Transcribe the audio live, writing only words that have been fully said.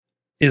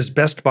Is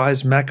Best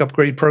Buy's Mac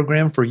upgrade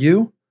program for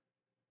you?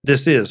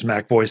 This is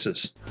Mac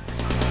Voices.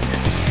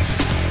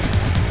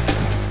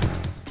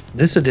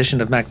 This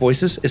edition of Mac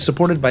Voices is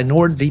supported by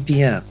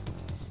NordVPN.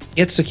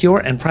 Get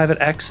secure and private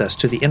access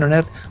to the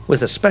internet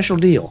with a special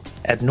deal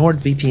at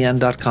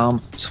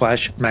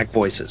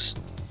nordvpn.com/MacVoices.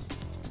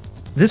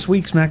 This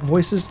week's Mac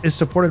Voices is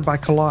supported by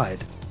Kolide.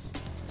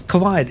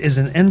 Kolide is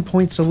an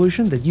endpoint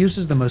solution that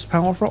uses the most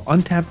powerful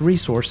untapped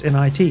resource in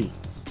IT,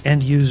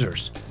 end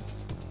users.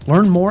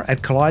 Learn more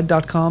at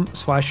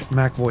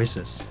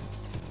kolide.com/MacVoices.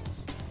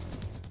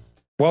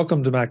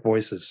 Welcome to Mac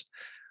Voices.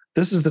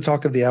 This is the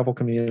talk of the Apple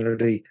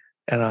community,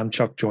 and I'm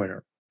Chuck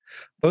Joyner.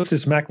 Folks,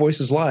 it's Mac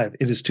Voices Live.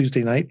 It is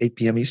Tuesday night, 8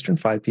 p.m. Eastern,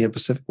 5 p.m.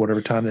 Pacific,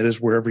 whatever time that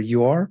is, wherever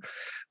you are.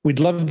 We'd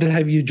love to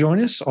have you join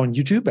us on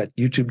YouTube at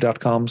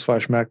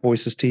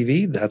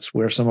youtube.com/MacVoicesTV. That's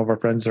where some of our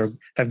friends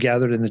have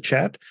gathered in the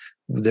chat.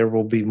 There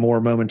will be more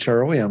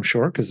momentarily, I'm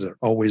sure, because there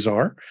always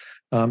are.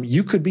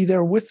 You could be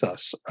there with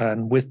us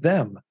and with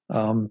them,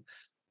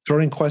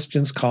 throwing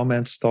questions,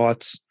 comments,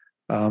 thoughts,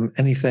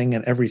 anything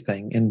and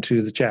everything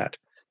into the chat.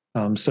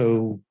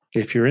 So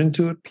if you're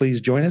into it, please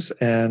join us.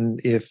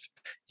 And if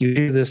you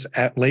hear this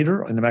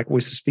later in the Mac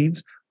Voices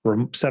feeds,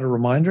 set a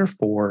reminder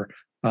for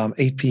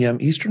 8 p.m.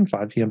 Eastern,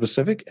 5 p.m.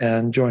 Pacific,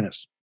 and join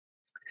us.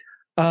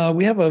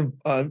 We have a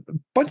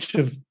bunch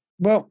of,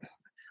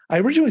 I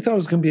originally thought it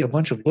was going to be a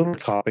bunch of little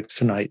topics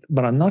tonight,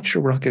 but I'm not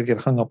sure we're not going to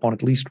get hung up on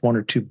at least one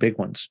or two big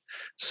ones.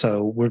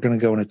 So we're going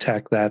to go and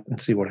attack that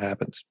and see what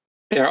happens.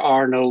 There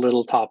are no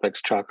little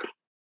topics, Chuck.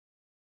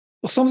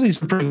 Well, some of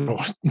these are pretty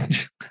little.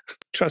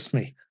 Trust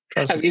me.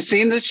 Have you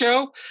seen the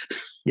show?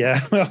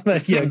 Yeah. Well,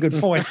 yeah, good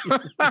point.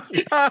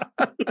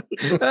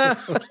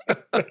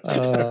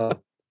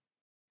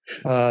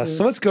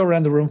 So let's go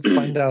around the room,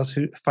 find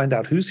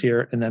out who's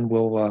here, and then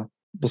we'll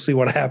see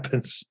what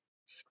happens.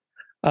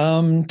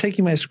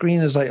 Taking my screen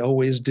as I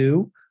always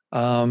do.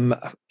 In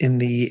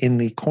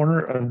the corner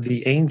of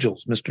the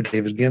Angels, Mr.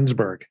 David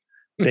Ginsburg.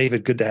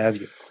 David, good to have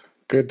you.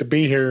 Good to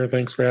be here.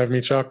 Thanks for having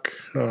me, Chuck.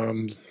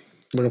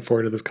 Looking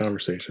forward to this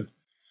conversation.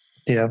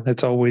 Yeah, it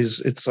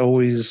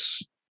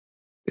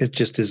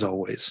just is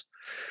always.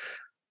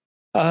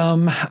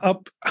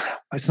 Up,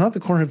 it's not the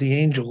corner of the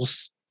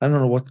Angels. I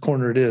don't know what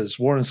corner it is.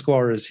 Warren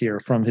Sklar is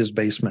here from his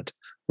basement.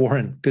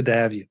 Warren, good to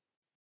have you.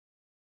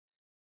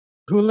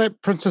 Who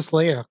let Princess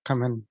Leia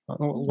come in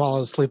while I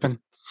was sleeping?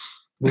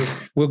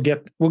 We'll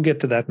get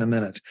to that in a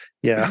minute.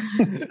 Yeah.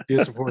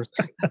 Yes, of course.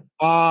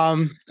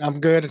 I'm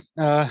good.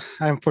 I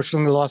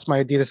unfortunately lost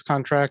my Adidas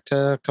contract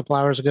a couple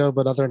hours ago,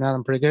 but other than that,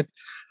 I'm pretty good.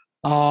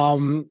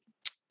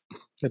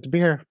 Good to be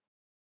here.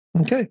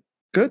 Okay,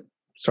 good.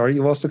 Sorry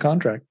you lost the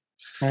contract.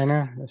 I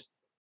know.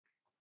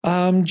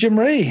 Jim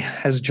Ray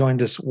has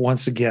joined us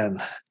once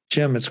again.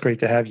 Jim, it's great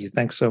to have you.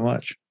 Thanks so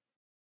much.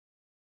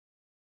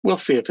 We'll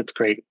see if it's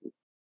great.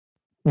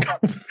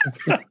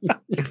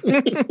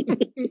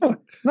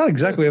 Not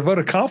exactly a vote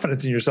of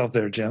confidence in yourself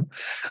there, Jim.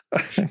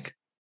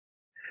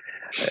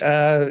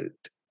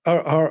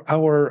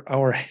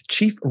 Our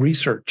chief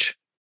research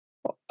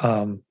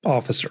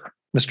officer,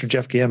 Mr.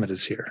 Jeff Gamet,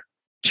 is here.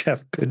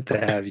 Jeff, good to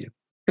have you.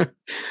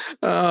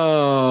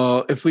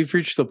 Oh, if we've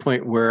reached the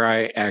point where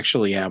I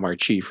actually am our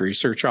chief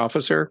research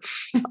officer,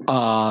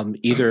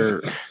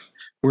 either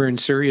we're in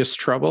serious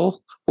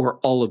trouble or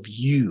all of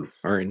you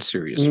are in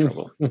serious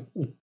trouble.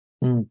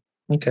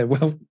 Okay,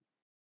 well,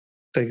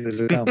 take it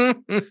as it comes.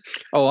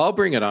 Oh, I'll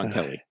bring it on,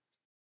 Kelly.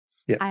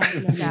 Yeah. I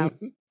have no doubt.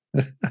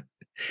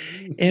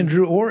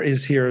 Andrew Orr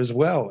is here as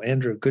well.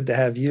 Andrew, good to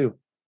have you.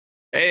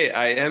 Hey,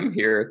 I am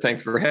here.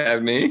 Thanks for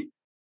having me.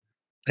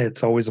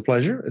 It's always a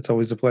pleasure.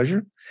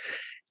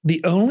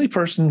 The only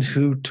person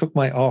who took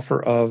my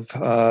offer of,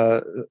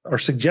 or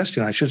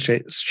suggestion, I should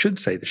say,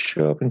 to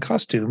show up in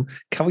costume,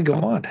 Kelly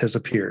Gallant has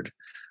appeared.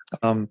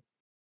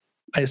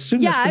 I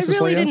assume. Yeah, I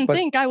really didn't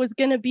think I was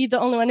going to be the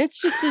only one. It's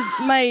just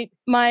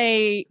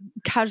my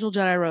casual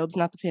Jedi robes,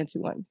 not the fancy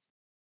ones.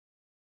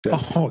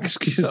 Oh,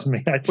 excuse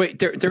me. Wait,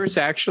 there was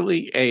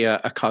actually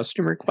a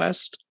costume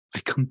request. I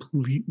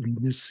completely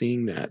missed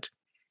seeing that.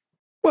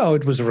 Well,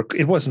 it wasn't a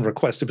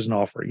request; it was an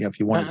offer. If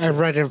you wanted, I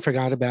read it and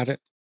forgot about it.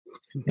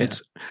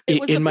 It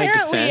was in my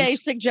defense, a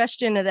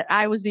suggestion that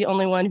I was the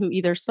only one who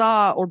either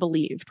saw or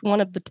believed. One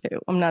of the two.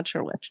 I'm not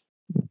sure which.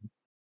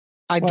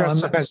 I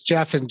dressed up as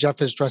Jeff, and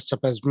Jeff is dressed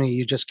up as me.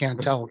 You just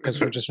can't tell because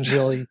we're just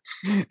really,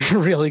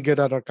 really good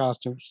at our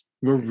costumes.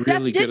 We're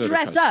really Jeff good did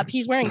dress up.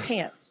 He's wearing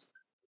pants.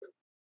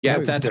 Yeah,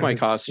 that's my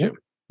costume.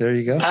 There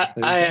you go.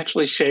 I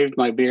actually shaved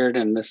my beard,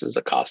 and this is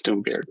a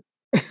costume beard.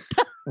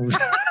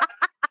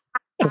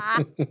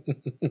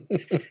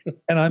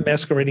 And I'm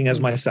masquerading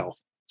as myself.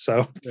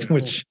 So,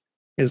 which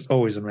is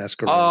always a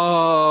masquerade.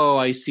 Oh,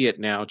 I see it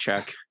now,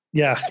 Chuck.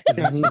 Yeah.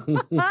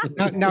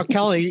 Now,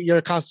 Kelly,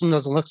 your costume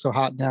doesn't look so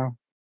hot now.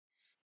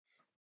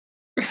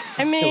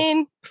 I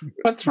mean,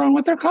 what's wrong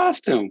with her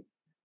costume?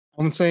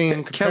 I'm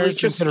saying, Kelly,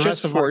 just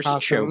force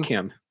choke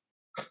him.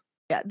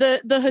 Yeah, the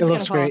hood's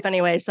gonna fall off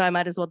anyway, so I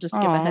might as well just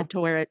skip ahead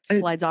to where it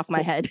slides off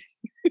my head.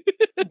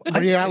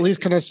 Are you at least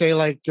gonna say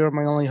like you're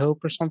my only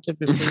hope or something?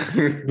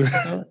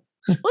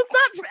 Well, it's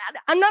not.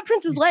 I'm not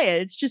Princess Leia.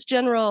 It's just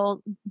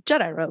general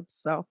Jedi robes.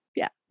 So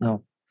yeah.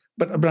 No,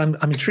 but I'm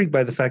intrigued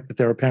by the fact that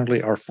there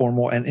apparently are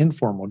formal and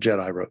informal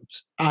Jedi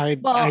robes. I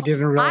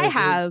didn't realize. I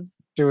have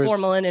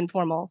formal and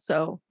informal.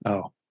 So.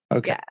 Oh,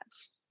 okay. Yeah.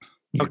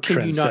 How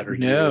can you not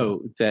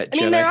know that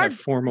Jedi have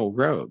formal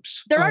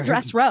robes? There are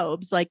dress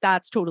robes. Like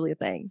that's totally a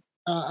thing.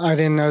 I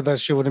didn't know that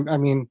she would. I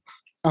mean,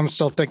 I'm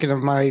still thinking of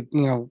my,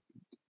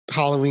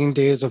 Halloween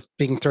days of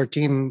being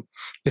 13.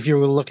 If you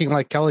were looking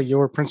like Kelly, you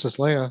were Princess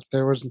Leia.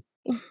 There was.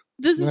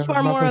 This is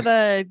far more of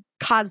a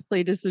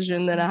cosplay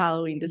decision than a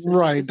Halloween decision.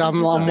 Right,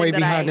 I'm way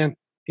behind it.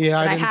 Yeah,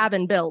 I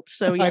haven't built,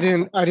 so yeah.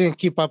 I didn't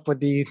keep up with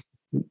the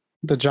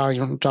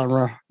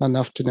genre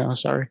enough to know.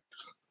 Sorry,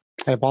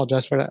 I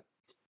apologize for that.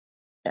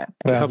 Yeah,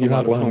 I have a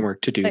lot of homework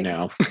to do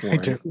now. I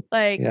do.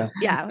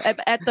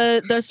 At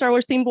the Star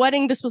Wars themed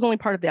wedding, this was only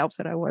part of the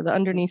outfit I wore. The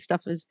underneath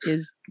stuff is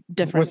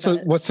different.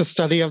 What's the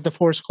study of the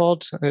Force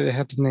called? It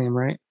had the name,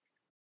 right?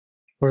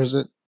 Or is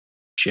it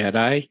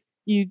Jedi?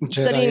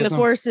 Studying the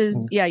Force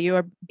is you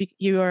are.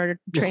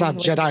 It's not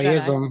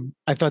Jediism.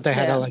 I thought they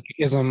had a like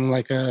ism,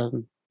 like a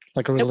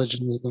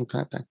religionism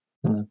kind of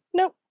thing.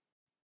 Nope.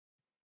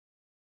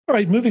 All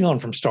right, moving on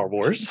from Star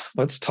Wars,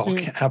 let's talk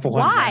Apple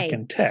and Mac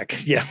and tech.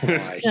 Yeah,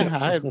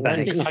 why?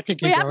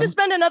 We have to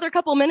spend another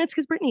couple minutes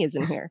because Brittany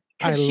isn't here.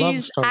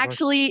 She's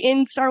actually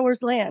in Star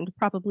Wars land,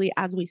 probably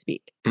as we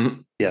speak.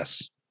 Mm-hmm.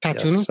 Yes.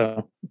 Tatooine? Yes,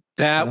 so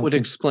that would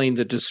explain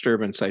the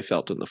disturbance I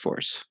felt in the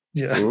Force.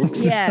 Yeah.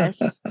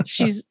 Yes,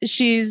 she's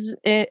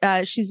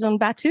on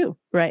Batuu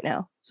right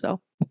now. So,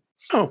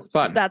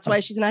 fun. That's why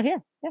she's not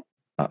here. Yeah.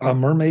 A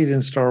mermaid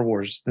in Star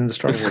Wars, in the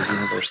Star Wars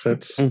universe.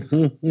 That's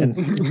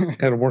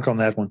got to work on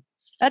that one.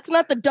 That's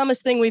not the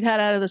dumbest thing we've had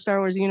out of the Star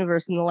Wars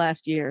universe in the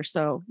last year.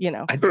 So,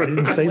 I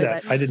didn't say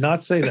that. I did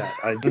not say that.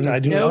 I do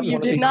not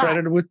want to be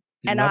credited with.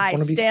 And I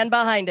stand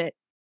behind it.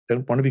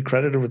 Don't want to be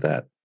credited with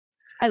that.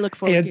 I look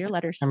forward to your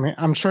letters. I mean,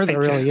 I'm sure there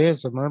really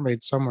is a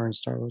mermaid somewhere in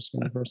Star Wars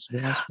universe. To be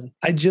honest with you.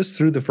 I just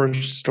threw the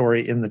first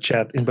story in the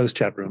chat, in both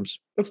chat rooms.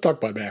 Let's talk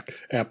about Mac,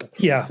 Apple.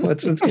 Yeah,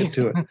 let's get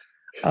to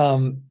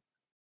it.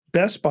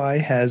 Best Buy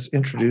has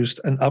introduced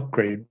an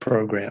upgrade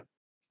program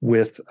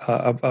with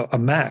a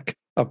Mac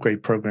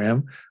upgrade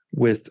program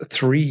with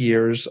 3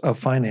 years of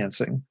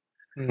financing.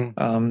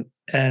 Mm-hmm.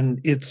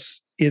 And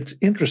it's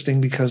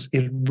interesting because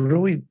it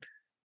really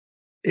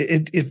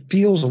it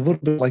feels a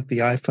little bit like the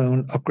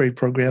iPhone upgrade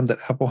program that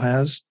Apple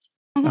has.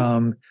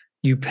 Mm-hmm.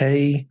 You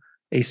pay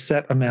a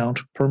set amount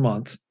per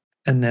month,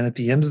 and then at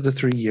the end of the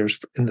 3 years,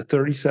 in the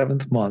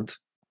 37th month,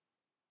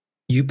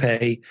 you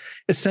pay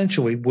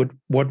essentially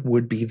what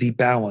would be the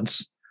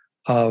balance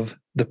of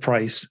the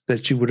price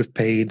that you would have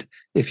paid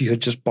if you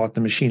had just bought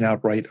the machine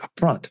outright up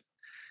front.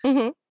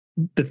 Mm-hmm.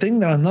 The thing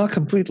that I'm not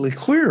completely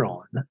clear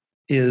on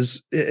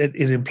is it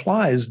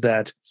implies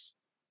that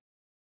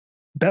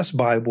Best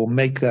Buy will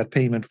make that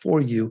payment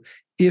for you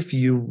if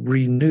you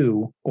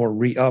renew or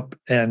re-up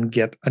and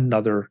get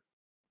another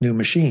new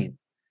machine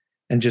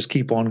and just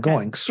keep on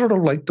going. Sort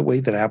of like the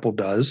way that Apple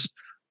does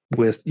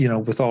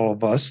with all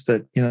of us,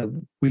 that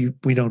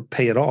we don't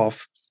pay it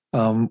off.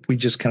 We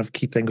just kind of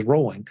keep things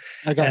rolling.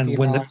 I got the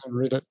email. I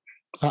read it.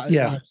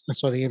 I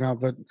saw the email,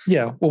 but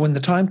well, when the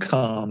time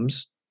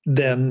comes,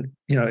 then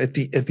at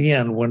the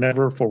end,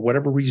 whenever for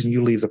whatever reason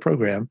you leave the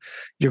program,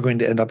 you're going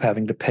to end up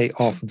having to pay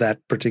off that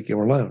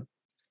particular loan.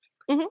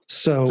 Mm-hmm.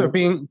 So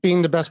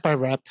being the Best Buy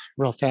rep,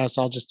 real fast,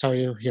 I'll just tell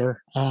you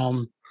here.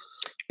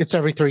 It's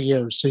every 3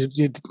 years. So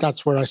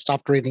that's where I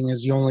stopped reading.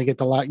 Is you only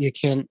get you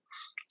can't.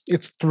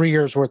 It's 3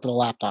 years worth of a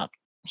laptop,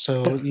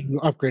 so you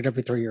upgrade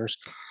every 3 years.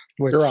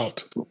 You're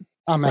out.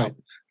 I'm out.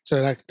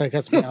 So that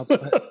gets me out.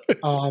 But,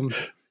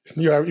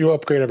 you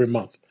upgrade every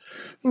month.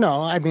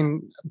 No, I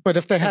mean, but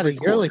if they had a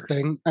yearly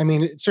thing, I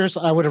mean,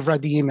 seriously, I would have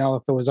read the email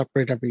if it was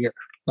upgrade every year,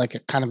 like a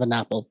kind of an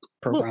Apple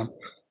program.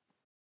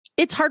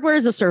 It's hardware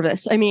as a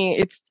service. I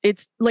mean,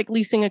 it's like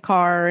leasing a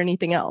car or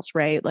anything else,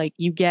 right? Like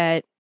you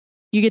get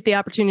the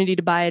opportunity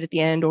to buy it at the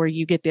end, or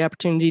you get the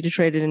opportunity to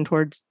trade it in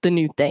towards the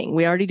new thing.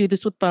 We already do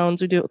this with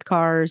phones. We do it with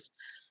cars.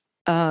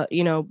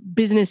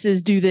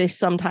 Businesses do this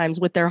sometimes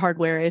with their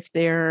hardware if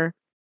they're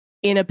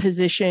in a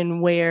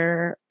position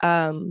where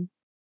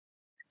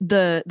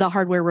the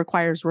hardware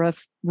requires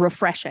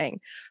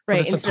refreshing,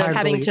 right? Instead of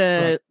having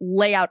to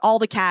lay out all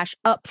the cash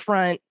up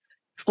front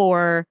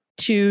for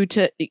 2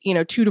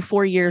 to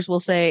 4 years, we'll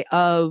say,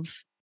 of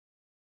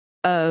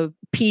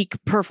peak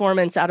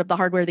performance out of the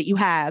hardware that you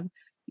have.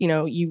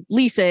 You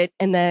lease it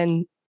and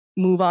then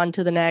move on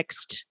to the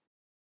next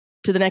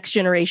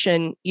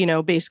generation,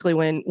 basically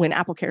when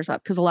Apple cares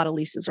up, because a lot of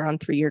leases are on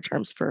 3-year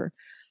terms for.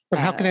 But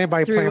how can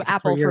anybody plan for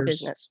Apple 3 years? For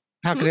business?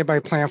 How can anybody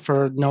plan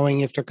for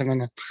knowing if they're going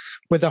to,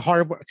 with the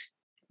hardware,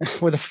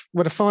 with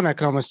a phone, I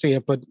can almost see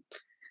it, but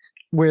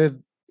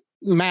with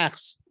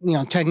Macs,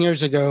 10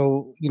 years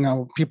ago,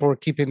 people were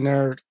keeping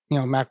their,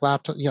 Mac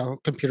laptop,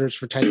 computers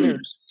for 10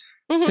 years.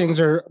 Mm-hmm. Things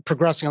are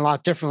progressing a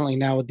lot differently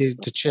now with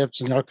the chips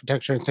and the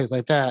architecture and things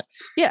like that.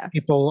 Yeah.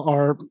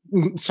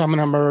 Some of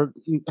them are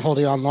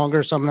holding on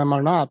longer. Some of them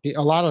are not.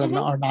 A lot of them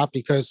are not,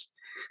 because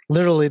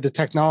literally the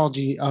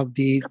technology of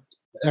the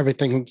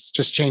everything's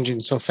just changing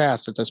so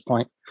fast at this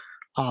point.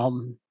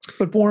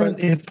 But Warren,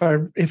 if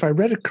I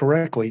read it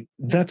correctly,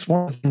 that's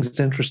one of the things that's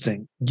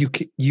interesting.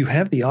 You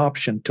have the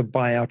option to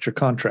buy out your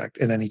contract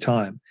at any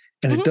time,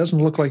 and it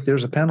doesn't look like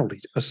there's a penalty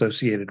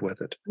associated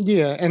with it.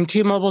 Yeah, and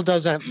T-Mobile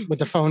does that with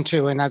the phone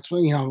too, and that's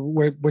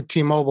with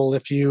T-Mobile,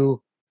 if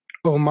you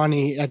owe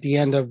money at the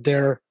end of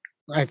their,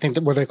 I think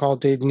that what they call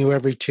it, they renew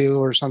every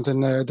 2 or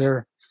something.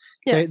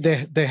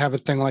 They have a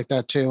thing like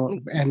that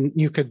too, and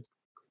you could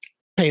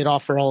pay it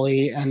off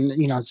early, and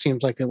it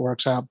seems like it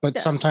works out. But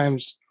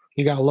sometimes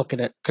you got to look at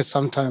it because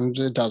sometimes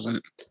it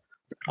doesn't.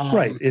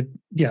 Right.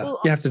 You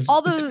have to.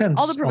 All it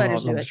depends the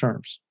providers on do the it.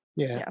 terms.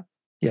 Yeah.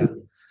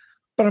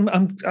 But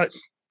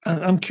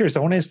I'm curious. I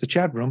want to ask the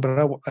chat room,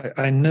 but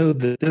I know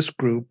that this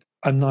group,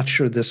 I'm not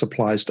sure this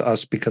applies to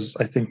us because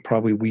I think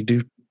probably we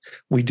do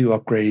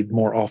upgrade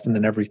more often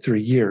than every 3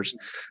 years.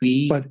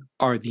 We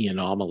are the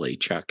anomaly,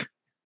 Chuck.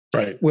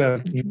 Right. Well,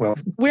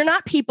 We're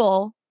not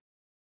people.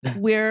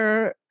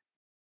 We're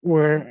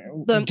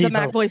the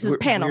Mac Voices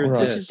panel, we're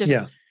which this. is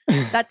different.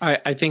 That's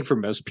I think for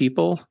most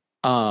people,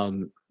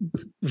 the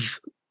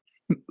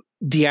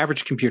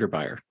average computer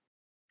buyer,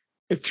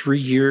 3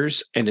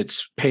 years and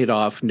it's paid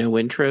off, no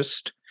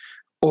interest,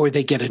 or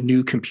they get a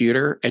new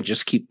computer and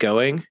just keep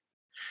going,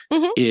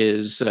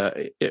 is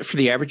for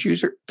the average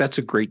user, that's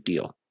a great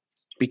deal.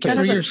 Because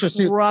that 3 has years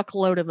a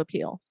truckload of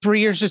appeal.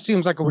 3 years just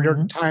seems like a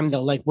weird time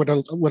though. Like with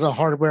a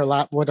hardware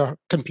with a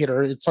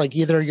computer, it's like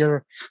either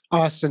you're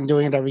us and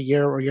doing it every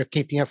year, or you're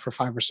keeping it for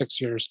 5 or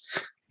 6 years.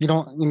 You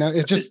don't,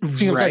 it just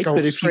seems like a but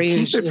if you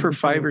strange. keep it for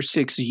 5 or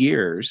 6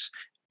 years,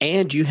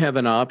 and you have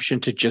an option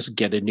to just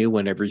get a new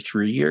one every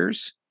 3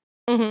 years,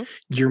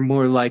 you're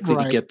more likely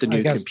to get the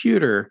new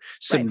computer.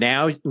 So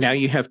now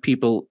you have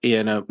people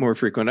in a more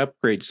frequent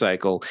upgrade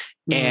cycle,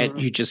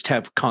 and you just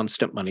have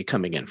constant money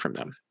coming in from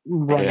them.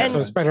 Right. And So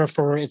it's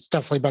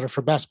definitely better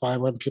for Best Buy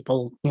when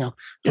people, of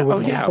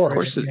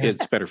course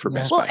it's better for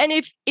Best Buy. Well, and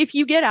if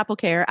you get Apple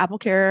Care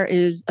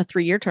is a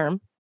 3-year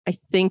term. I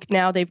think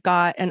now they've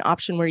got an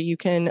option where you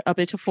can up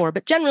it to 4,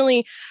 but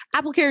generally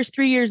Apple Care is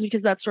 3 years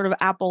because that's sort of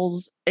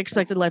Apple's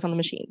expected life on the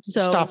machine. So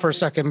stop for a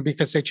second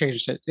because they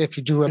changed it. If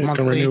you do a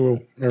monthly,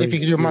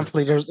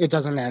 it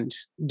doesn't end.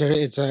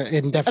 It's an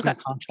indefinite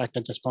contract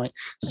at this point.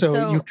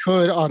 So you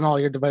could on all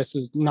your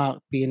devices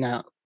not be in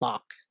that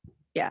lock.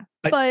 Yeah,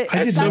 but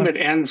I assume it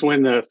ends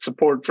when the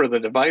support for the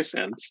device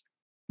ends.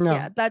 No,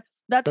 yeah,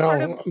 that's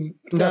part of.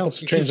 Apple's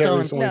changed that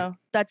recently. No,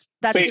 that's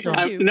Wait,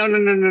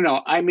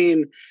 no. I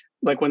mean,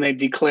 like when they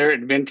declare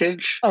it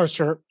vintage. Oh,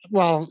 sure.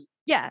 Well,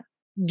 yeah,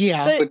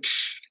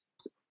 which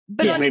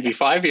is maybe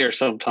 5 years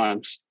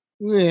sometimes.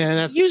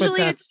 Yeah,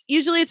 usually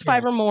it's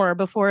 5 or more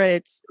before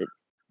it's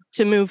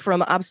to move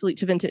from obsolete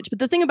to vintage. But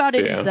the thing about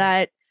it is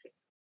that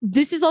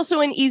this is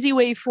also an easy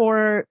way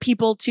for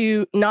people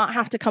to not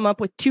have to come up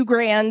with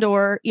 $2,000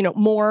 or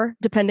more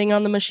depending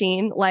on the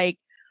machine. Like,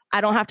 I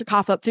don't have to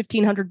cough up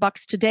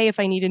 $1,500 today if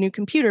I need a new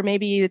computer.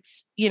 Maybe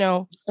it's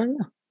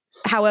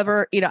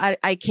however,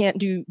 I can't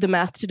do the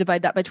math to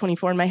divide that by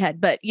 24 in my head,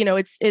 but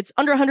it's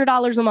under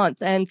 $100 a month.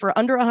 And for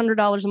under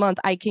 $100 a month,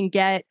 I can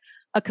get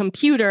a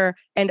computer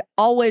and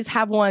always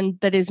have one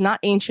that is not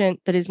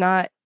ancient, that is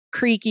not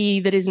creaky,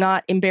 that is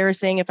not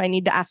embarrassing if I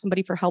need to ask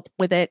somebody for help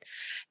with it.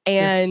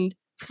 And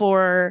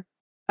for,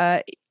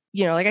 like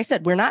I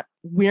said, we're not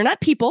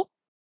people.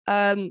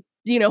 We're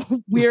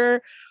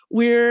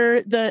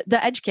the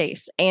edge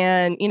case,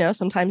 and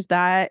sometimes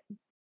that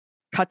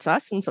cuts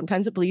us, and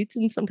sometimes it bleeds,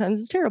 and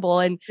sometimes it's terrible.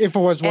 And if it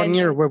was 1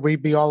 year, would we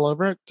be all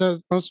over it?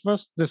 Most of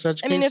us, this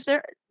edge case. I mean, if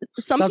there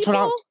some that's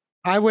people,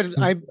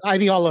 I'd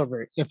be all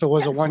over it if it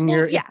was a 1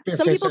 year.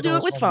 Some people do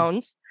it with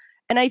phones,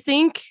 and I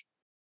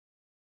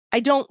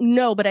don't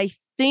know, but I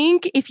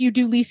think if you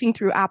do leasing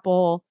through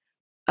Apple,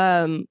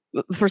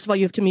 first of all,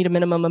 you have to meet a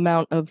minimum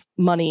amount of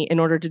money in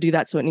order to do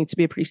that. So it needs to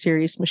be a pretty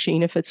serious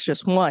machine if it's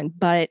just one.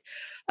 But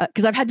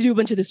because I've had to do a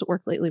bunch of this at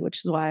work lately,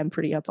 which is why I'm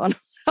pretty up on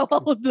how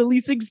all of the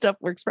leasing stuff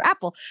works for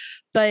Apple.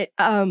 But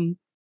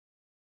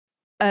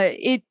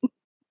it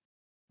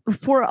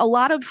for a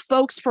lot of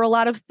folks, for a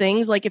lot of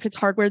things, like if it's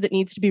hardware that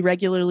needs to be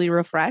regularly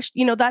refreshed,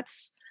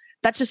 that's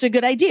just a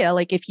good idea.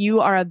 Like if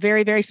you are a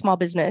very, very small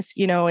business,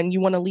 and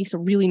you want to lease a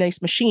really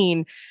nice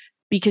machine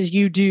because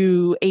you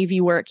do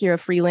AV work, you're a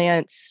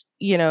freelance,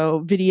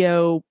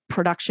 video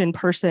production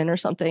person or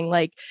something,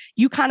 like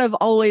you kind of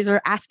always are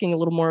asking a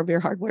little more of your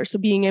hardware. So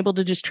being able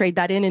to just trade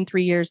that in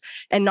 3 years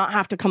and not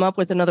have to come up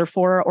with another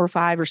 4 or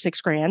 5 or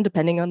 6 grand,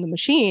 depending on the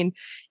machine,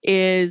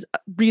 is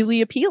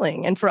really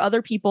appealing. And for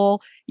other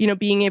people,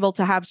 being able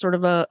to have sort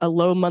of a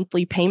low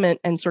monthly payment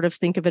and sort of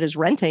think of it as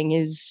renting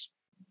is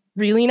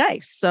really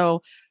nice.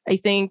 So I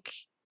think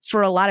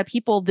for a lot of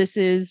people, this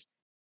is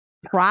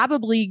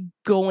probably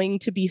going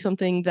to be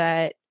something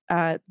that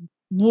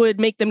would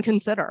make them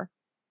consider,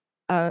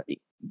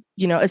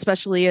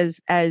 especially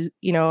as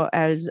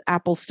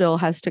Apple still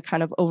has to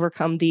kind of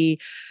overcome the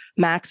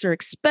Macs are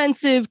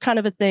expensive kind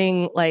of a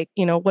thing. Like,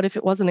 what if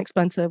it wasn't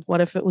expensive?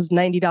 What if it was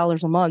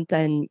 $90 a month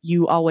and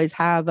you always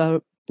have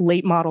a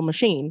late model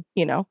machine?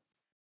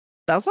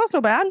 That's not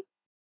so bad.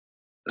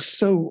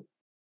 So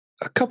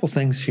a couple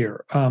things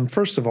here.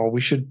 First of all,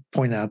 we should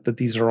point out that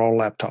these are all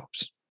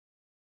laptops.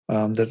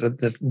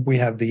 That we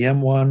have the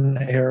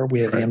M1 Air,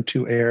 we have the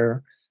M2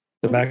 Air,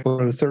 the MacBook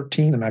Pro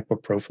 13, the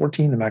MacBook Pro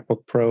 14, the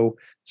MacBook Pro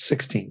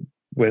 16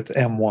 with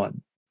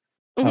M1.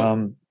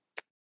 One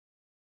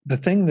of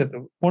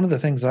the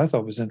things that I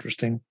thought was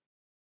interesting,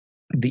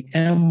 the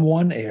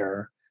M1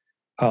 Air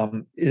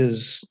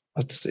is,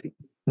 let's see,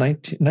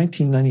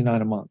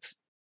 $19.99 a month.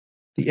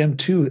 The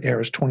M2 Air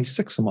is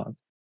 $26 a month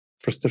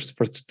for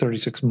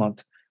 36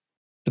 months.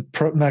 The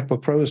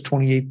MacBook Pro is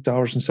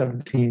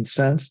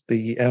 $28.17.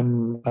 The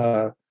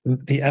M1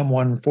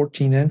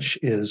 14-inch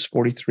is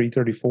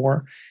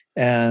 $43.34,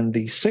 and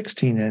the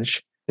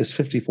 16-inch is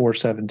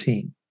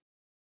 $54.17.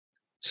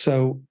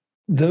 So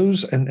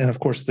those, and of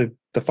course the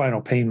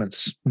final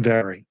payments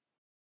vary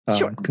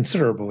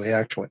considerably,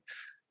 actually.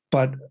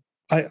 But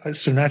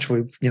so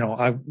naturally,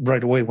 I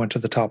right away went to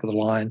the top of the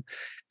line,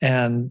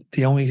 and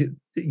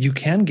you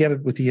can get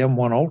it with the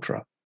M1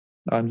 Ultra.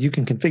 You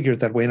can configure it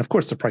that way, and of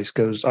course the price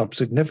goes up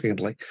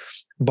significantly.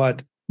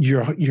 But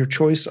your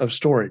choice of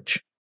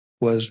storage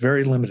was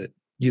very limited.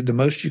 The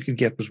most you could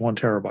get was 1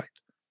 terabyte.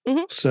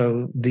 Mm-hmm.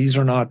 So these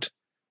are not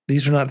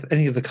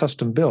any of the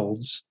custom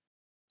builds,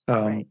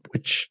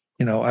 which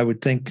I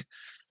would think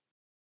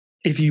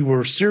if you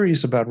were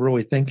serious about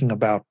really thinking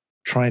about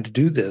trying to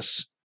do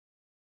this,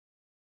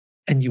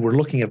 and you were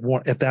looking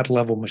at that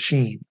level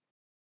machine,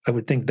 I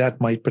would think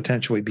that might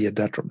potentially be a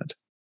detriment.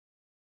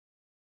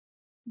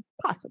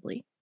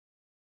 Possibly.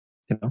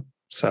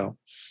 So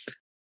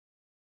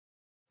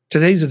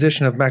today's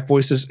edition of Mac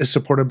Voices is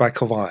supported by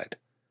Kolide.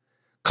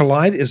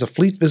 Kolide is a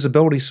fleet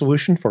visibility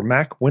solution for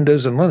Mac,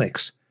 Windows, and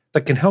Linux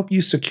that can help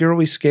you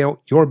securely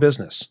scale your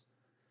business.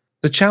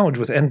 The challenge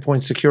with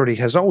endpoint security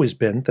has always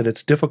been that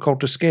it's difficult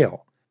to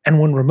scale, and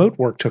when remote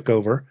work took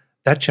over,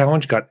 that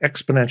challenge got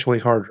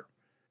exponentially harder.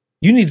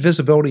 You need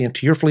visibility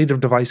into your fleet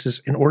of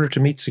devices in order to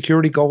meet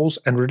security goals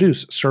and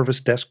reduce service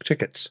desk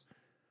tickets.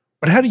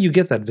 But how do you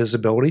get that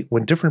visibility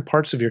when different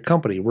parts of your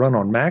company run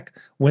on Mac,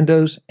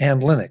 Windows,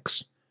 and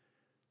Linux?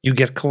 You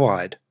get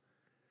Kolide.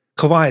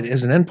 Kolide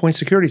is an endpoint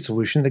security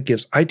solution that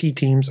gives IT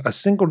teams a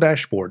single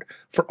dashboard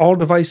for all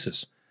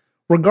devices,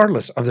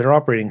 regardless of their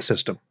operating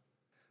system.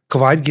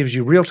 Kolide gives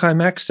you real-time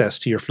access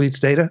to your fleet's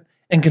data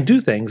and can do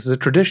things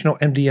that traditional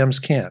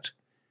MDMs can't.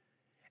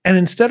 And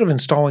instead of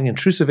installing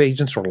intrusive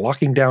agents or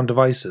locking down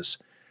devices,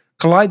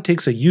 Kolide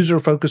takes a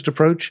user-focused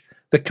approach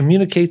that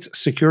communicates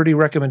security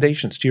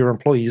recommendations to your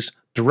employees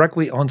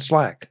directly on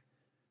Slack.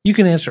 You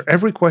can answer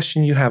every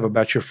question you have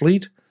about your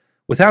fleet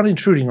without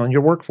intruding on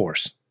your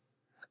workforce.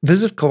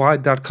 Visit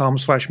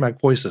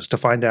Kolide.com/MacVoices to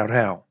find out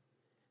how.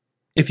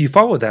 If you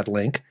follow that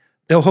link,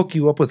 they'll hook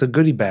you up with a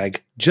goodie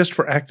bag just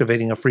for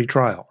activating a free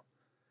trial.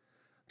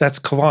 That's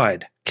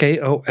Kolide,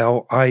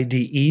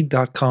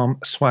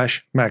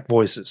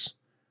 KOLIDE.com/MacVoices.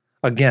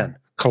 Again,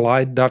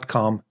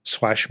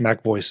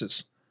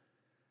 Kolide.com/MacVoices.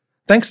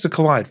 Thanks to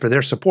Kolide for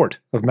their support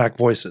of Mac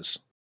Voices.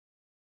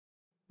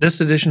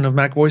 This edition of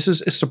Mac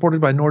Voices is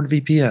supported by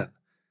NordVPN.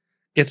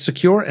 Get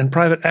secure and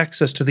private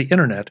access to the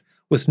internet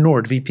with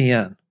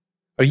NordVPN.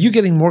 Are you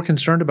getting more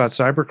concerned about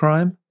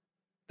cybercrime?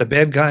 The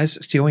bad guys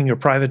stealing your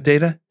private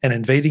data and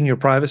invading your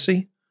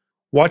privacy?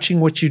 Watching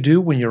what you do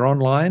when you're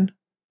online?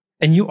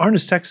 And you aren't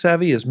as tech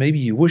savvy as maybe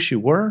you wish you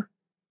were?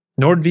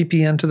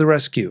 NordVPN to the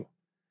rescue.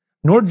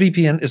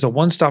 NordVPN is a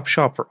one-stop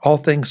shop for all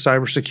things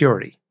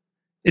cybersecurity.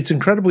 It's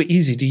incredibly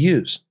easy to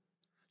use.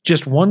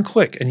 Just one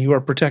click and you are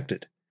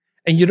protected,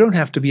 and you don't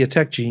have to be a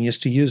tech genius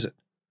to use it.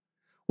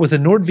 With a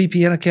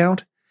NordVPN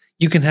account,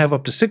 you can have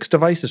up to 6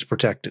 devices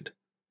protected.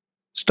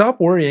 Stop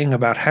worrying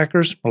about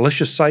hackers,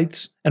 malicious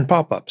sites, and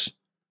pop-ups.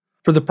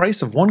 For the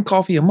price of 1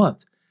 coffee a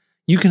month,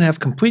 you can have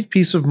complete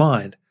peace of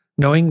mind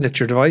knowing that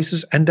your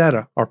devices and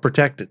data are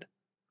protected.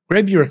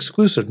 Grab your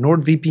exclusive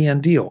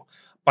NordVPN deal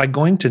by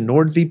going to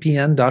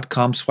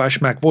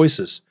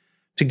nordvpn.com/MacVoices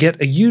to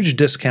get a huge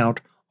discount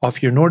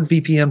off your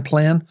NordVPN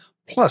plan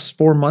plus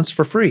 4 months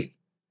for free.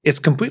 It's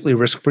completely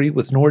risk-free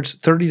with Nord's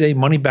 30-day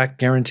money-back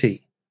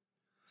guarantee.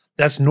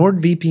 That's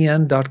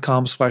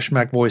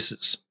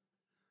nordvpn.com/MacVoices.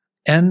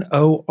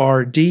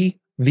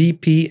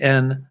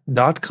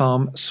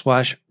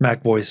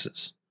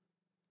 nordvpn.com/MacVoices.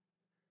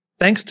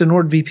 Thanks to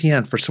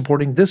NordVPN for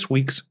supporting this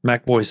week's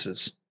Mac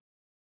Voices.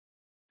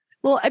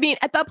 Well, I mean,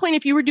 at that point,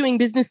 if you were doing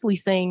business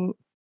leasing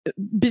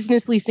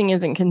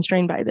isn't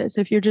constrained by this.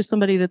 If you're just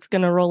somebody that's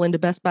going to roll into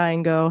Best Buy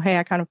and go, hey,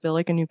 I kind of feel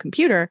like a new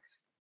computer,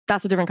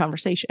 that's a different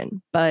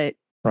conversation. But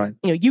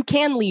you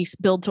can lease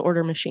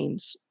build-to-order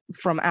machines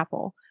from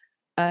Apple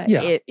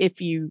if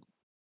you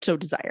so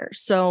desire.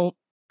 So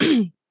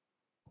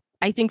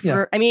I think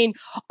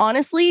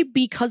honestly,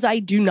 because I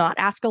do not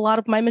ask a lot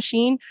of my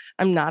machine,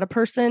 I'm not a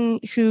person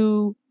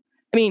who,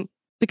 the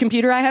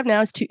computer I have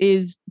now is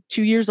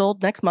 2 years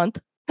old next month.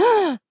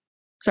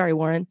 Sorry,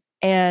 Warren.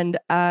 And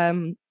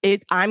I'm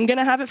going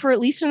to have it for at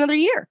least another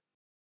year.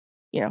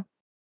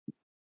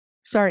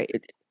 Sorry,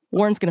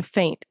 Warren's going to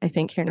faint, I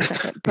think, here in a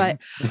second. But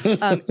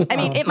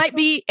it might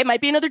be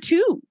another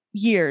 2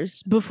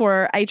 years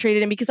before I trade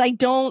it in, because I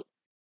don't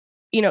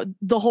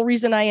the whole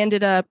reason I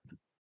ended up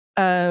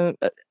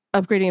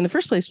upgrading in the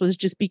first place was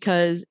just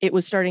because it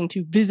was starting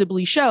to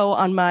visibly show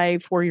on my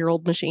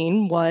 4-year-old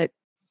machine what,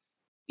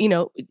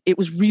 it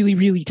was really,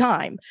 really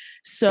time.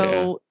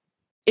 So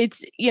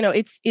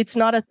it's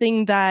not a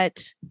thing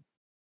that,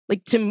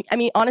 like,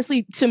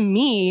 honestly, to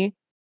me,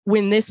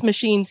 when this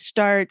machine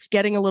starts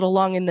getting a little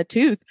long in the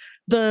tooth,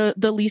 the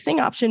leasing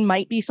option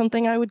might be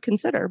something I would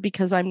consider,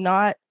 because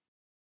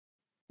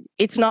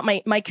it's not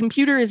my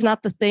computer is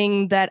not the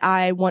thing that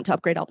I want to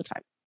upgrade all the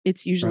time.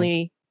 It's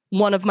usually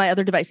one of my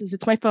other devices.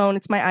 It's my phone,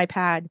 it's my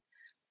iPad,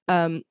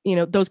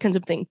 those kinds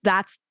of things.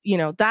 That's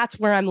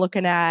where I'm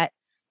looking at.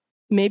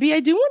 Maybe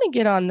I do want to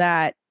get on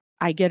that.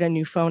 I get a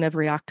new phone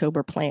every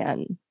October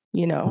plan.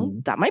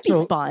 That might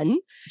be fun.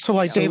 So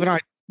like Dave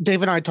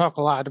and I talk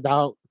a lot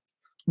about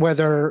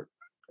whether,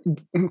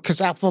 because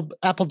Apple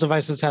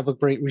devices have a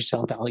great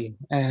resale value,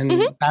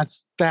 and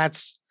that's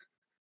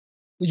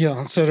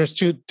so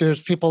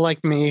there's people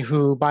like me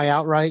who buy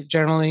outright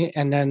generally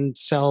and then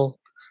sell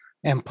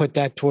and put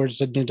that towards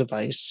a new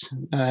device,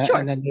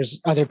 and then there's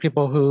other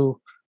people who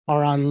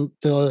are on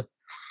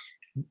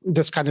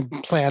this kind of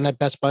plan that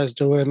Best Buy is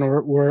doing,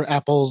 or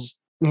Apple's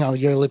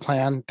yearly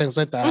plan, things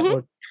like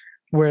that,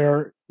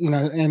 where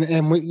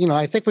and we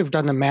I think we've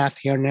done the math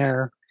here and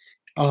there.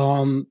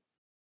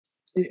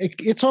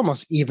 It's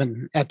almost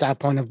even at that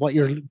point of what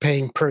you're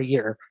paying per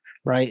year,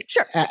 right?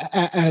 Sure.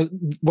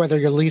 Whether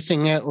you're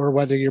leasing it or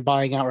whether you're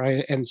buying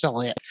outright and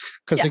selling it,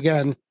 because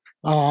again,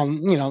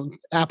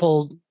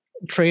 Apple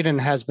trade-in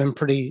has been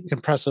pretty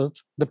impressive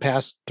the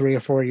past 3 or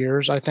 4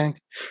 years, I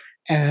think,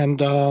 and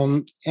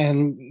you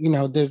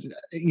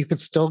could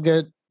still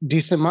get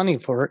decent money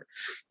for it,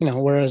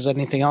 whereas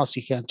anything else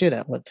you can't do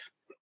that with.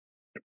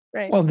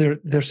 Right. Well,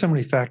 there's so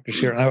many factors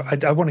here.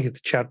 I want to get the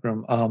chat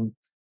room.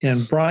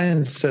 And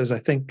Brian says, I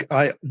think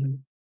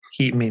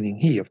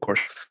he, of course,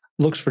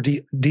 looks for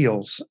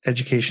deals,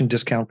 education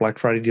discount, Black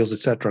Friday deals,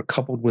 etc.,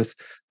 coupled with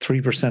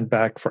 3%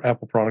 back for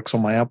Apple products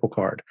on my Apple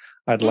Card.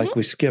 I'd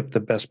likely skip the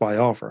Best Buy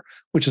offer,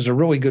 which is a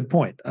really good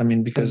point. I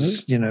mean,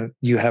 because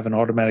you have an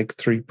automatic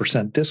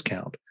 3%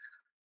 discount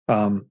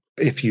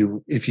if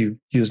you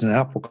use an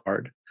Apple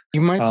Card. You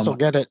might still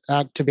get it,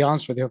 to be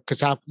honest with you,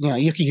 because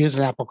you can use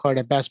an Apple Card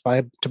at Best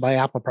Buy to buy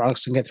Apple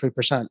products and get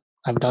 3%.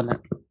 I've done it.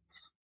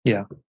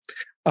 Yeah.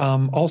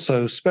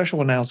 Also,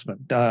 special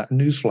announcement,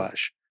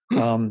 newsflash.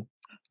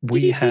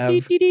 We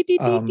have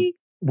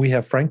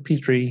Frank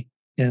Petrie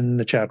in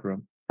the chat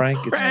room. Frank,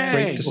 it's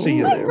great to see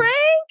you there.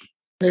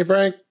 Hey,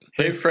 Frank.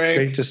 Hey, Frank.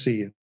 Great to see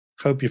you.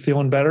 Hope you're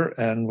feeling better,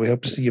 and we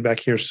hope to see you back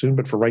here soon.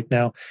 But for right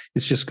now,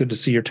 it's just good to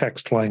see your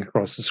text flying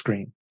across the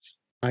screen.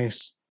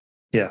 Nice.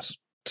 Yes.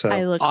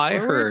 So I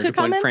heard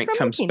when Frank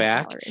comes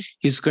back,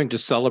 he's going to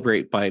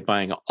celebrate by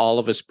buying all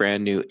of his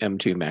brand new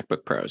M2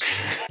 MacBook Pros.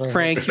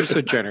 Frank, you're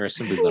so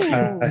generous, and we love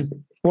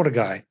you. What a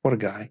guy! What a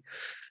guy!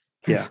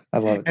 Yeah, I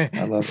love it.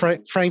 I love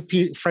it. Frank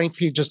P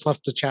just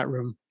left the chat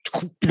room.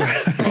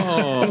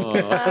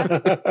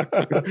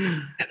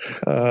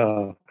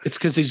 It's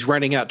because he's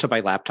running out to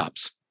buy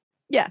laptops.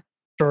 Yeah,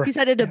 sure. He's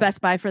headed to Best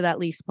Buy for that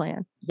lease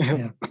plan.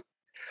 Yeah.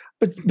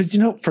 But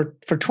for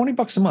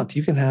 $20 a month,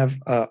 you can have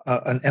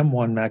an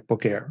M1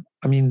 MacBook Air.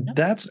 I mean,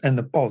 that's I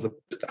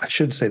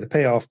should say the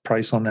payoff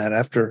price on that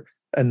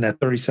in that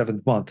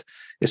 37th month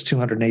is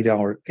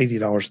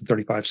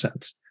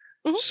 $280.35.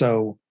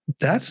 So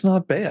that's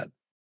not bad.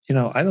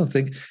 I don't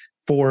think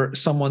for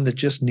someone that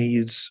just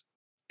needs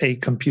a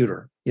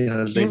computer. They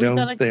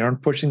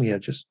aren't pushing the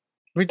edges.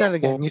 Read that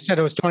again. Well, you said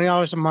it was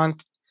 $20 a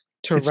month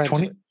to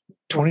rent.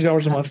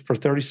 $20 a month for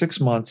 36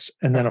 months,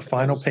 and then a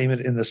final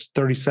payment in this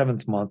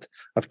 37th month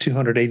of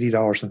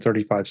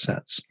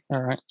 $280.35.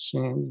 All right. So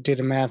you did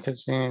the math.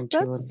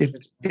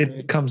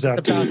 It comes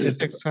out to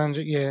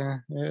 600. Yeah.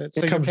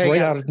 So it comes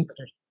right out.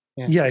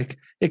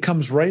 It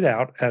comes right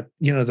out at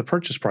the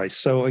purchase price.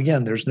 So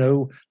again, there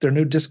are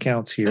no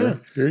discounts here.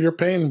 Yeah, you're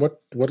paying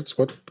what the price is.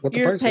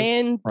 You're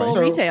paying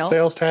full retail,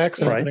 sales tax,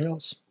 and everything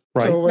else.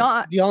 Right. So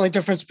the only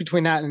difference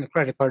between that and a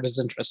credit card is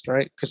interest,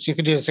 right? Because you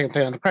could do the same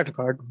thing on a credit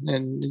card,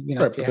 and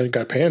but then you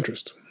got to pay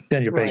interest.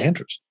 Then you're paying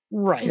interest,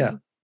 right? Yeah,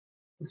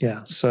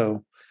 yeah.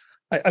 So,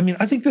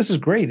 I think this is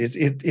great.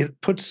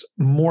 It puts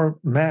more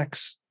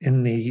Macs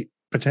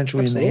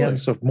potentially in the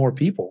hands of more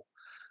people.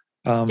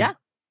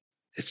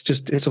 It's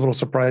a little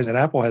surprising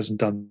that Apple hasn't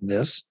done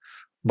this,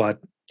 but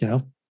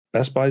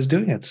Best Buy is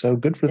doing it, so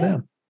good for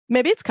them.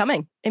 Maybe it's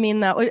coming. I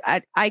mean,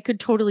 I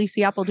could totally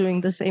see Apple doing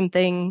the same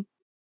thing.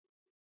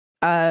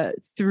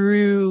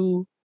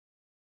 Through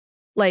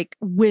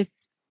with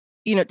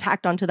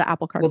tacked onto the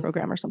Apple Card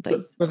program or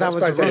something. But that's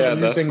what I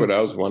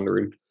was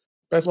wondering.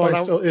 Best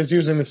Buy still is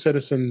using the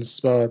Citizens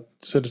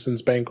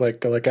Bank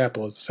like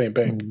Apple is the same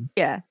bank.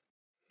 Yeah.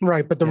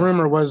 Right, but the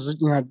rumor was,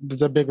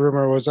 the big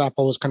rumor was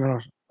Apple was going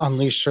to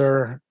unleash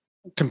their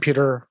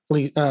computer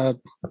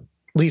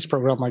lease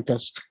program like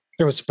this.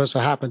 It was supposed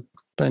to happen,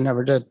 but it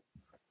never did.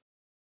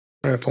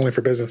 It's only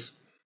for business.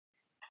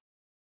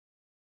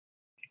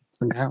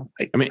 For now.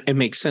 I mean, it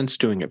makes sense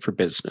doing it for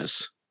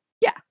business.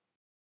 Yeah.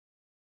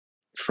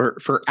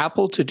 For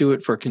Apple to do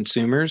it for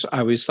consumers, I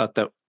always thought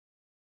that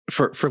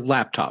for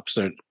laptops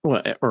or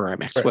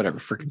iMacs, right, whatever,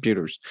 for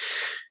computers,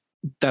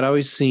 that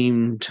always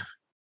seemed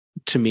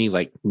to me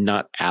like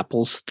not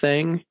Apple's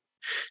thing.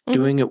 Mm-hmm.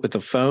 Doing it with the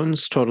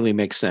phones totally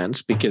makes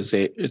sense because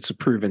it's a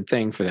proven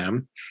thing for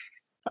them.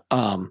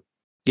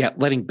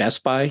 Letting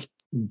Best Buy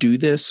do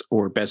this,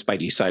 or Best Buy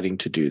deciding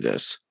to do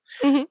this.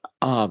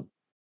 Mm-hmm.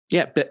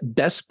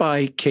 Best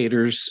Buy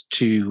caters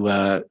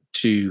to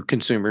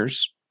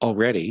consumers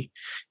already,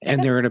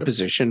 and they're in a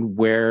position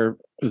where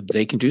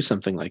they can do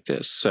something like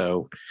this.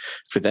 So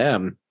for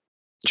them,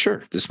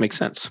 sure, this makes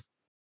sense.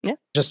 Yeah,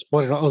 just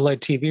bought an OLED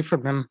TV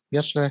from them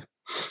yesterday,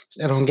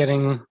 and I'm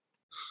getting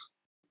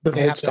the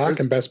hold stock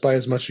in Best Buy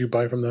as much as you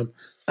buy from them.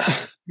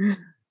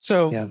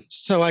 So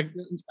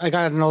I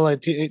got an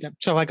OLED TV.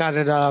 So I got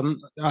it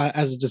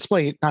as a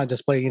display, not a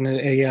display,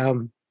 a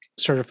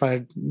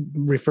certified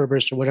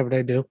refurbished or whatever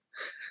they do.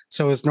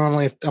 So it's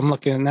normally, I'm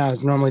looking at it now,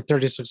 it's normally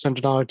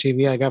 $3,600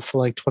 TV. I got for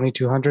like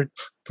 $2,200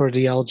 for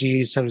the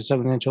LG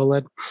 77-inch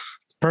OLED.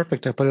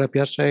 Perfect. I put it up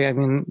yesterday. I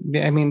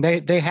mean,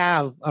 they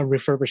have a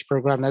refurbished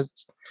program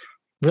that's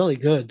really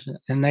good,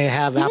 and they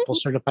have Apple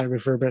certified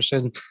refurbished.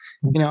 And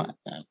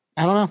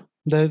I don't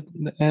know,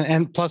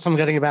 and plus I'm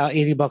getting about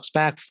 $80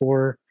 back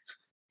for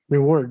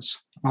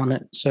rewards on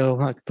it. So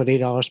I could put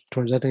 $8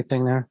 towards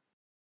anything there.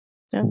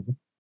 Yeah.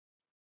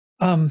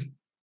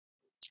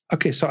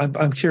 Okay, so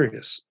I'm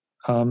curious.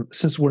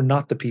 Since we're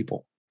not the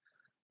people,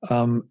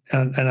 and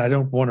I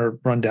don't want to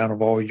run down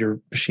of all your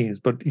machines,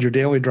 but your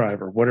daily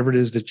driver, whatever it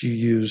is that you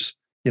use,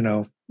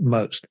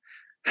 most,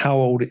 how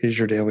old is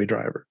your daily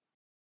driver?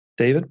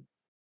 David?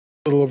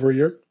 A little over a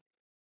year.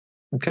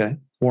 Okay.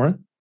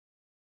 Warren?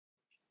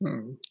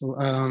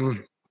 A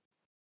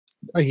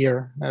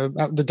year.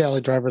 The daily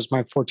driver is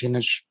my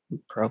 14-inch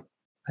Pro,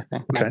 I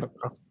think. Okay.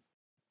 Pro.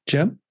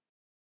 Jim?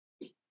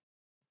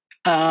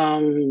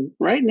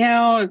 Right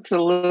now it's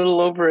a little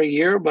over a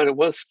year, but it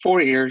was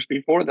 4 years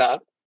before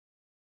that.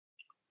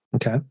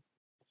 Okay.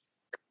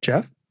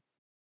 Jeff?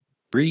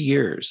 3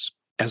 years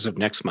as of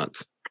next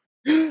month.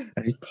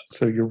 Okay.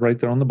 So you're right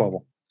there on the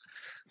bubble.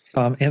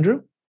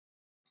 Andrew?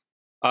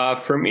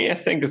 For me, I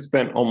think it's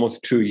been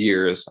almost 2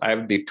 years. I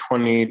have the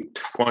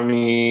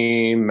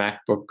 2020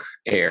 MacBook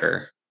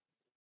Air.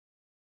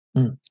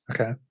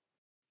 Okay.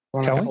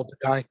 Kelly?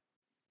 Guy.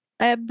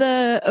 I have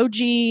the OG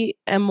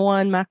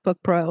M1 MacBook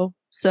Pro,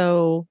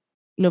 so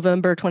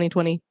November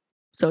 2020.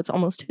 So it's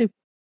almost 2.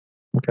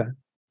 Okay.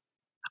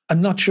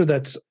 I'm not sure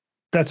that's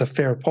a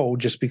fair poll,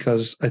 just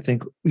because I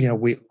think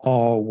we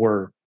all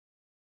were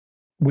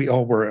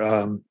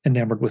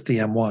enamored with the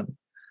M1.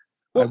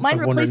 Well, mine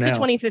replaced the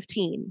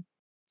 2015.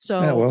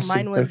 So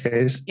mine was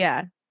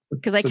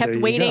because I kept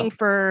waiting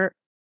for.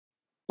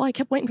 Well, I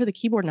kept waiting for the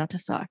keyboard not to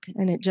suck,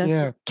 and it just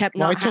kept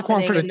not. I took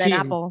one for the team.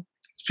 Apple.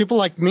 It's people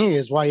like me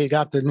is why you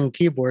got the new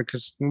keyboard,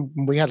 because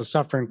we had to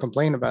suffer and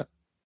complain about it.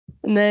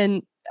 And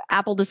then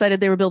Apple decided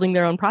they were building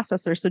their own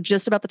processor. So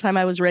just about the time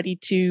I was ready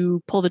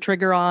to pull the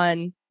trigger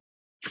on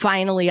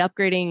finally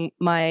upgrading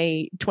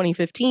my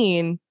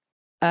 2015,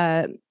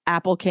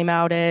 Apple came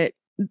out at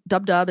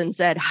Dub and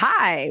said,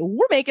 "Hi,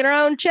 we're making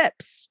our own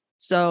chips.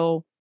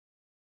 So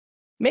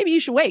maybe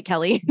you should wait,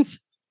 Kelly."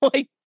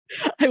 Like,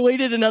 I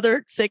waited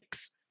another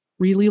 6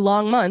 really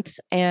long months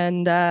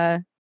and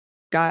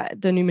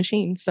got the new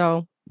machine.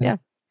 So yeah.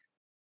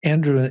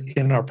 Andrew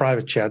in our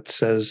private chat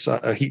says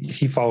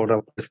he followed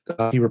up with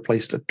he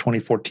replaced a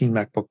 2014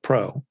 MacBook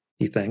Pro,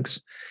 he thinks.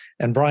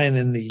 And Brian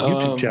in the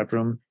YouTube chat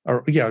room,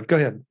 go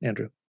ahead,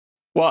 Andrew.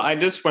 Well, I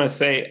just want to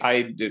say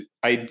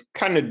I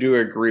kind of do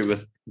agree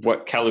with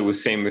what Kelly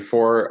was saying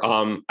before.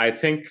 I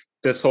think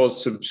this whole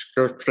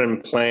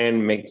subscription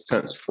plan makes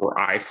sense for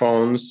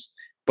iPhones,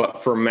 but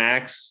for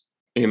Macs,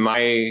 in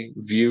my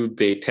view,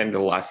 they tend to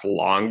last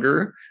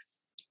longer.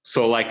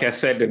 So like I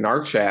said in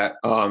our chat,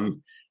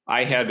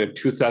 I had a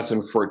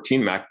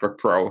 2014 MacBook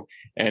Pro,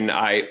 and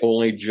I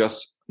only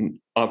just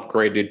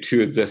upgraded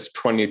to this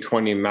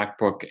 2020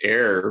 MacBook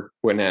Air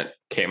when it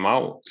came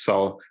out.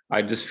 So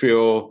I just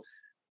feel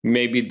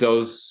maybe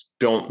those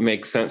don't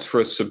make sense for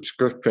a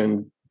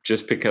subscription,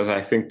 just because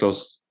I think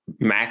those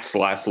Macs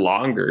last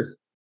longer.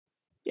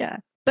 Yeah.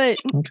 But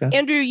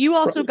Andrew, you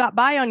also got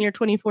by on your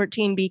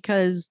 2014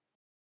 because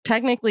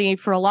technically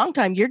for a long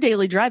time, your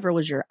daily driver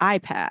was your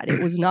iPad.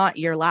 It was not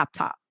your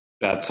laptop.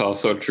 That's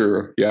also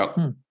true. Yeah.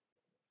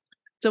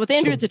 So with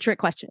Andrew, it's a trick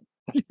question.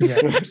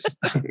 Yeah.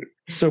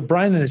 So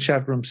Brian in the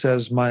chat room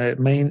says, my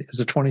main is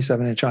a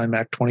 27-inch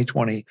iMac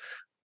 2020,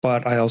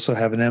 but I also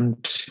have an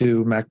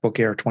M2 MacBook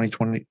Air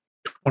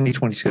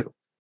 2022.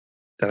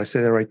 Did I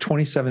say that right?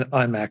 27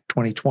 iMac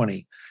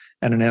 2020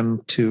 and an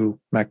M2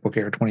 MacBook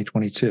Air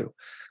 2022.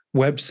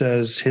 Webb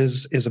says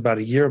his is about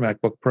a year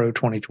MacBook Pro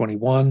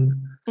 2021.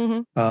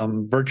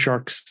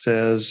 VertShark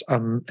says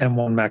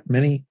M1 Mac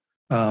Mini.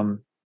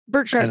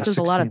 VertShark says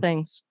a lot of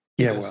things.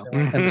 Yeah, well,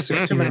 and a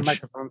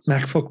 16-inch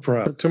MacBook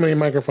Pro. Too many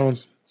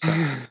microphones. So,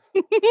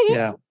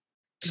 yeah.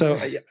 So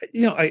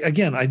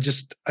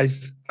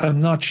I'm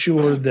not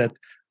sure that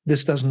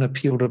this doesn't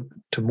appeal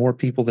to more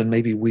people than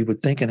maybe we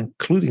would think, and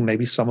including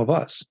maybe some of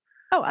us.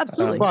 Oh,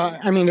 absolutely. Well,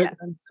 I mean,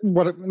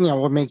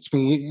 what makes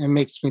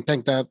me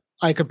think that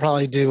I could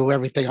probably do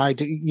everything I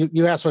do.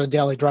 You asked what a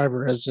daily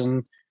driver is,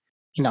 and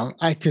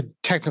I could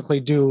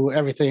technically do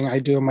everything I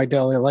do in my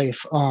daily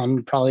life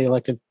on probably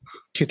like a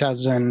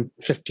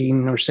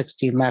 2015 or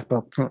 16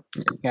 MacBook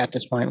at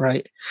this point,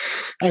 right?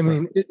 I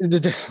mean,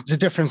 the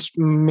difference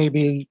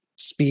maybe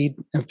speed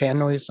and fan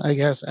noise, I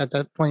guess, at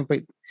that point,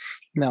 but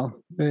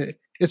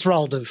it's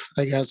relative,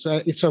 I guess.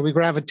 So we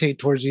gravitate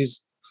towards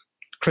these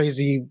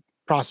crazy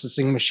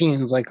processing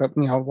machines like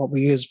what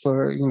we use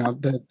for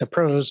the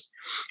pros,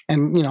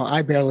 and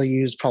I barely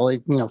use probably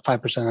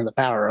 5% of the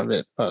power of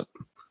it, but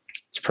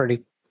it's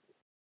pretty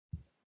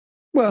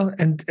well.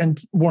 And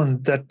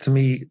Warren, that to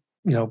me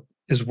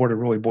is what it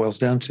really boils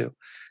down to,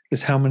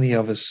 is how many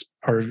of us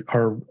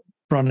are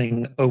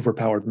running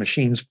overpowered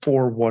machines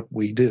for what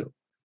we do.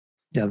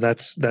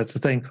 That's the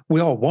thing. We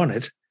all want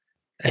it,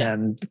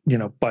 and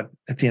but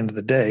at the end of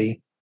the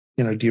day,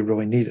 do you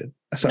really need it?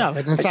 So, no,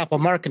 and it's Apple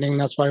marketing.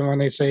 That's why when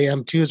they say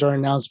M2s are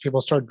announced, people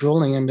start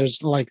drooling. And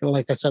there's like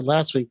I said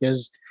last week,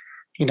 is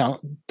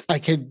I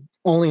could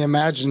only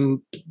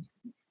imagine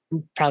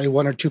probably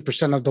 1 or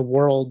 2% of the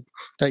world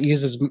that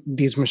uses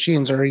these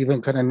machines are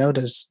even going to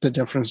notice the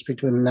difference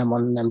between an M1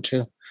 and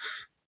M2.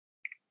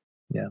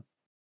 Yeah,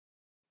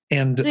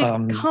 and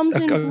it comes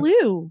in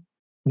blue.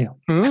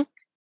 Yeah,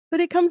 but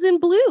it comes in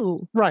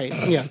blue. Right?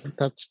 Yeah,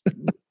 that's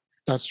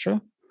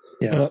true.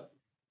 Yeah.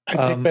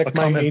 I take back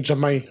my age of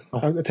my.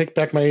 I take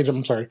back my age.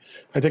 I'm sorry.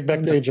 I take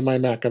back the age of my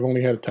Mac. I've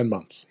only had it 10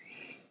 months.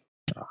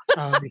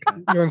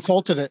 You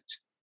insulted it.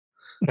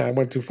 Yeah, I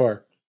went too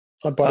far.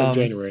 I bought it in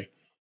January.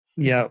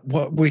 Yeah,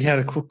 well, we had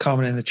a quick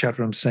comment in the chat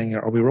room saying,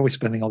 "Are we really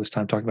spending all this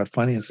time talking about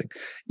financing?"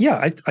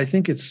 Yeah, I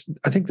think this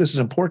is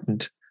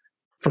important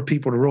for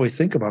people to really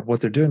think about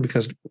what they're doing,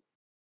 because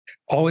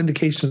all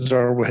indications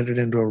are we're headed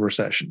into a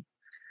recession,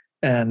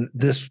 and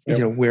this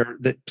where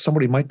that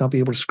somebody might not be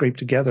able to scrape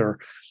together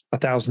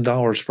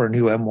 $1,000 for a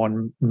new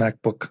M1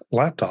 MacBook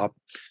laptop.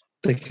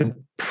 They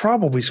can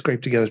probably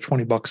scrape together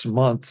 $20 a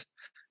month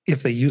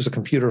if they use a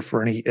computer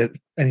for any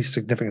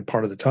significant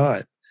part of the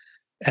time,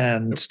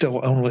 and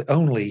still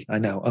only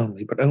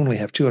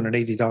have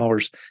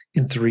 $280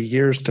 in 3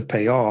 years to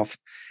pay off.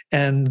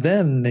 And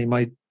then they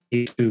might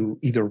need to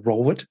either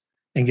roll it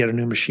and get a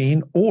new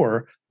machine,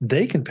 or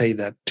they can pay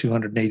that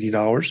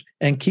 $280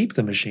 and keep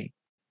the machine.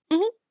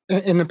 Mm-hmm.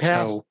 In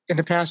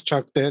the past,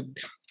 Chuck, that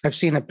I've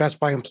seen that Best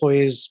Buy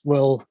employees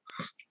will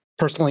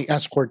personally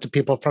escort the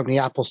people from the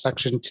Apple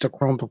section to the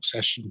Chromebook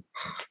section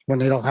when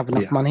they don't have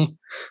enough money.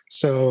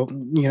 So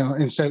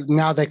instead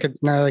now they could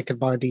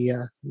buy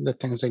the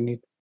things they need.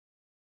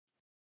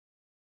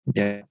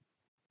 Yeah.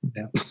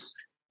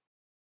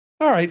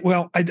 All right.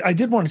 Well, I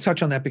did want to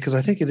touch on that because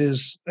I think it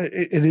is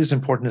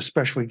important,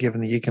 especially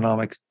given the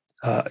economics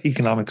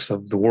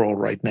of the world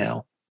right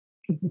now,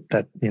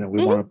 that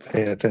we want to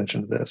pay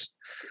attention to this.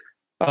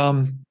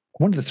 I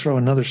wanted to throw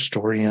another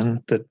story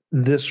in that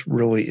this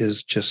really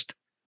is just,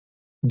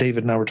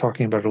 David and I were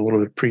talking about it a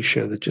little bit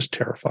pre-show, that just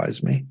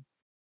terrifies me.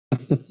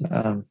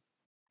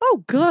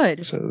 Oh,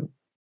 good. So,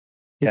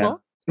 yeah.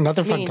 Well,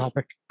 another fun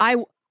topic.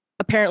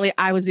 Apparently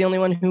I was the only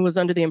one who was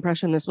under the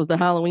impression this was the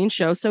Halloween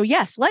show. So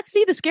yes, let's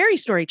see the scary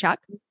story, Chuck.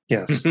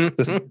 Yes.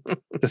 The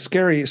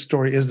scary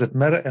story is that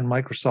Meta and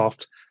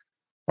Microsoft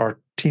are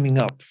teaming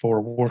up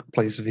for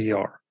Workplace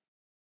VR.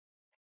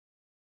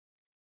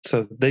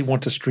 So they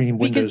want to stream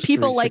Windows because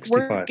people like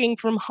 365. working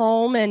from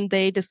home, and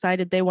they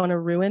decided they want to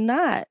ruin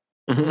that.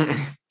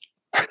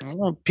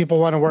 People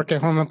want to work at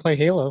home and play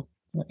Halo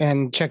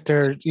and check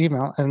their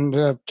email and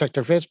check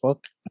their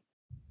Facebook.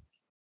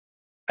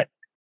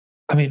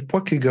 I mean,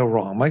 what could go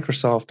wrong?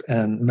 Microsoft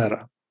and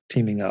Meta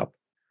teaming up.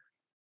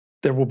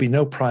 There will be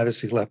no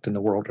privacy left in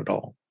the world at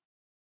all.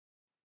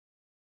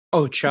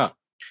 Oh, Chuck,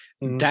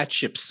 that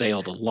ship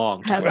sailed a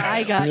long time. Have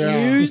I got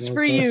news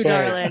for you,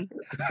 darling?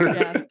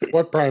 Yeah.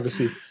 What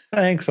privacy?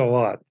 Thanks a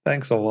lot.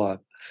 It's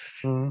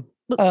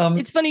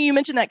funny you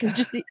mentioned that, because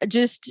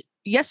just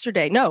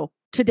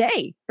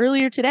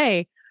earlier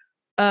today,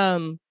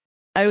 I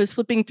was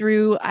flipping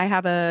through. I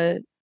have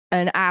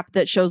an app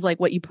that shows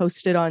like what you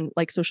posted on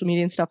like social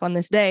media and stuff on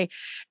this day.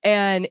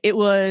 And it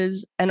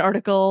was an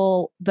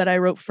article that I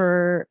wrote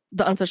for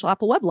the Unofficial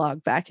Apple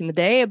Weblog back in the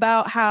day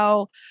about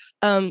how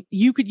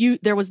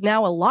there was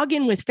now a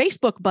login with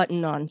Facebook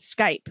button on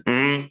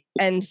Skype.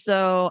 And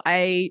so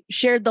I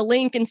shared the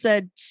link and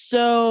said,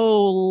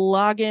 so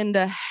log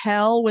into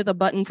hell with a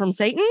button from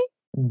Satan.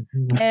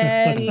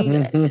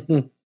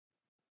 And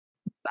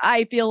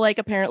I feel like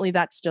apparently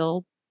that's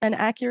still an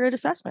accurate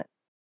assessment.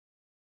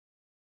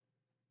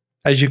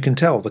 As you can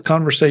tell, the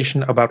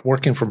conversation about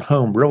working from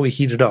home really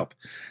heated up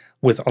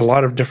with a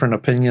lot of different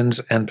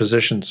opinions and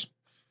positions.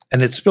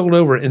 And it spilled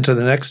over into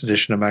the next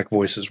edition of Mac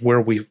Voices,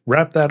 where we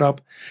wrap that up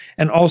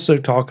and also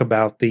talk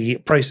about the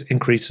price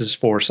increases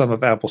for some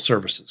of Apple's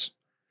services.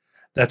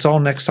 That's all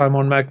next time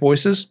on Mac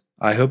Voices.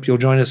 I hope you'll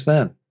join us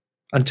then.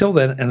 Until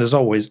then, and as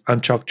always, I'm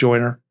Chuck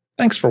Joyner.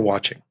 Thanks for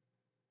watching.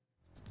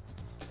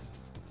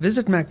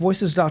 Visit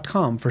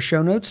MacVoices.com for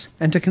show notes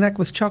and to connect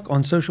with Chuck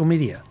on social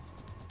media.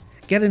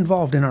 Get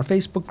involved in our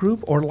Facebook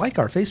group or like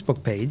our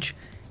Facebook page,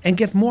 and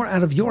get more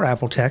out of your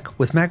Apple tech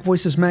with Mac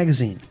Voices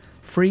Magazine,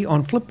 free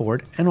on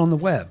Flipboard and on the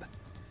web.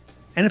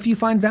 And if you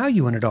find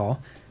value in it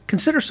all,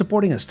 consider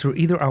supporting us through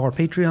either our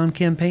Patreon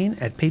campaign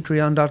at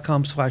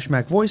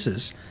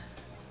patreon.com/MacVoices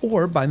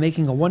or by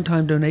making a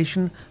one-time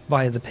donation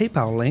via the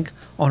PayPal link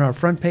on our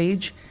front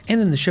page and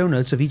in the show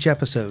notes of each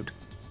episode.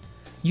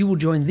 You will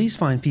join these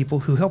fine people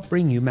who help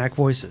bring you Mac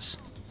Voices.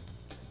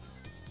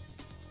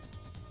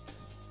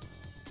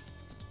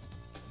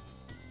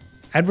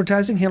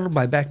 Advertising handled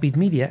by Backbeat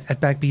Media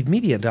at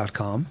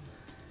backbeatmedia.com.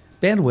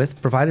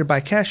 Bandwidth provided by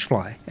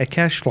CacheFly at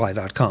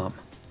cachefly.com.